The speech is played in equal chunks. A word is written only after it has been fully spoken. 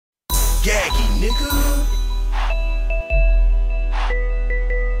Gaggy, nigga.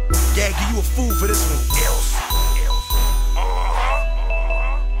 Gaggy, you a fool for this one. Else.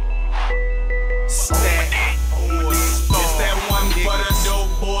 Snap. It's that one for the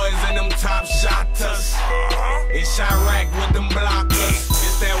dope boys and them top shotters. It's CHI-RAQ with them blockers.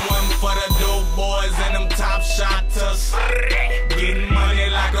 It's that one for the dope boys and them top shotters. Getting money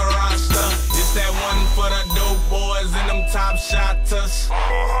like a RASTA. It's that one for the dope boys and them top shotters.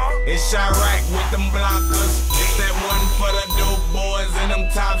 It's CHI-RAQ with them blockers. It's that one for the dope boys and them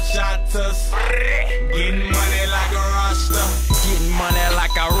top shotters. Getting money like a RASTA. Getting money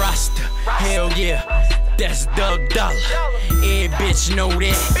like a RASTA. Hell yeah, that's DUB DOLLA. Every bitch know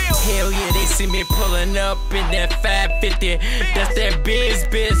that. Hell yeah, they see me pulling up in that 550. That's that biz,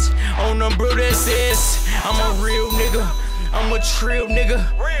 bitch. On them bro, that says I'm a real nigga. I'm a trill nigga.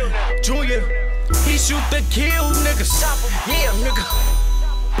 Junior, he shoot the kill niggas. Yeah, nigga.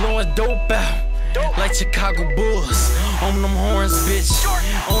 Blowing dope out like Chicago Bulls. On them horns, bitch.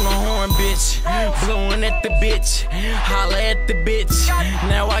 On the horn, bitch. Blowing at the bitch. Holla at the bitch.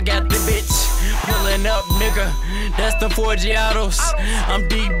 Now I got the bitch. Pulling up, nigga. That's the 4 Giottos. I'm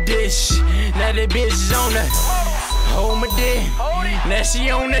deep dish. Now that bitch is on that. Hold my dick. Now she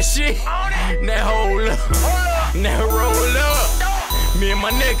on that shit. Now hold up. Now roll up. Me and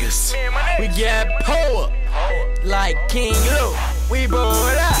my niggas. We got pull up. Like King Luke. We blow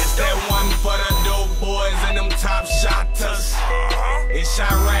it out. It's that one for the dope boys and them top shotters. It's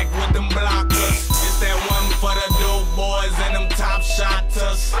CHI-RAQ with them blockers. It's that one for the dope boys and them top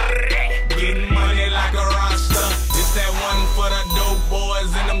shotters. Getting money like a RASTA. It's that one for the dope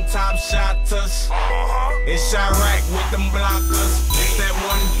boys and them top shotters. It's CHI-RAQ with them blockers. It's that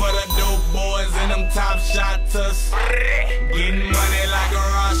one for the dope boys and them top shotters. Getting money like a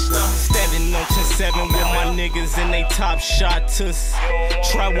RASTA. Standing on 10-7 with my niggas and they top shotters.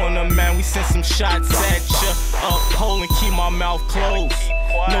 Try one of man, we send some shots at ya. Uphold and keep my mouth closed.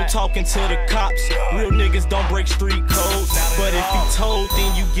 No talking to the cops. Real niggas don't break street codes. But if you told,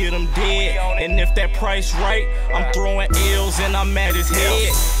 then you get them dead. And if that price right, I'm throwing L's and I'm at his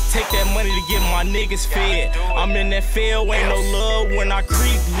head. Take that money to get my niggas fed. I'm in that field, ain't no love when I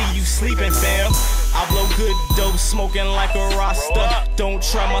creep. Leave you sleeping, fam. I blow good dope, smoking like a RASTA. Don't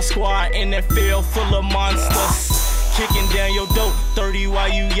try my squad in that field full of monsters. Kicking down your dope, 30 while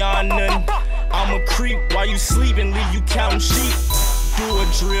you yawning. I'm a creep while you sleeping, leave you counting sheep. Do a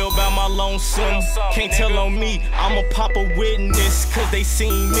drill by my lonesome. Can't tell on me, I'ma pop a witness, cause they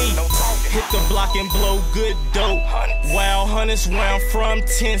seen me. Hit the block and blow good dope. Wild hunters where I'm from,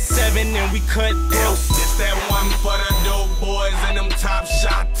 10-7 and we cut dope. It's that one for the dope boys and them top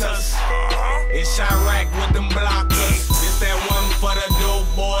shotters. It's CHI-RAQ with them blockers. It's that one for the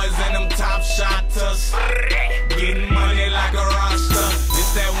dope boys and them top shotters. Getting money like a RASTA.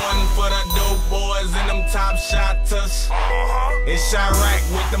 It's that one for the dope boys and them top shotters. It's CHI-RAQ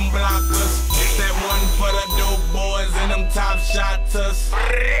with them blockers. It's that one for the dope boys and them top shotters.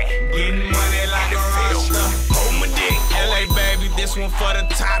 Getting money like a RASTA. Hold my dick. LA baby, this one for the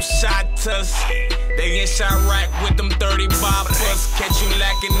top shotters. They get CHI-RAQ with them 30 boppers. Catch you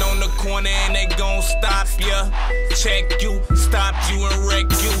lacking on the corner and they gon' stop ya. Check you, stop you and wreck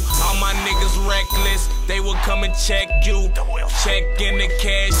you. All my niggas reckless, they will come and check you. Check in the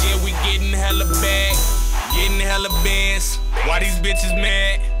cash, yeah, we getting hella bag. Getting hella bands. Why these bitches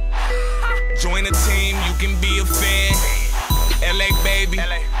mad? Join the team, you can be a fan. LA baby,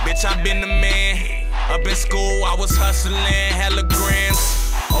 bitch, I been the man. Up in school, I was hustling, hella grams.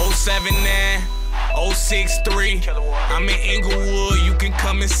 079, 063. I'm in Inglewood, you can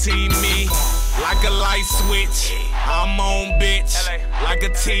come and see me. Like a light switch, I'm on, bitch. Like a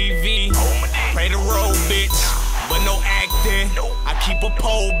TV, pray the road, bitch. But no acting, I keep a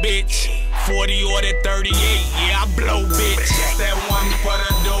pole, bitch. 40 or that 38, yeah, I blow, bitch. It's that one for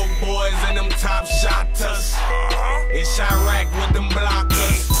the dope boys and them top shotters. It's CHI-RAQ with them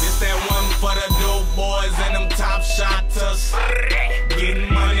blockers. It's that one for the dope boys and them top shotters.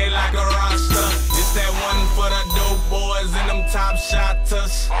 Getting money like a RASTA. It's that one for the dope boys and them top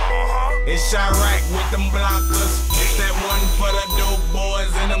shotters. It's CHI-RAQ with them blockers. It's that one for the dope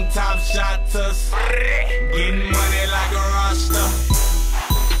boys and them top shotters. Getting money like a RASTA.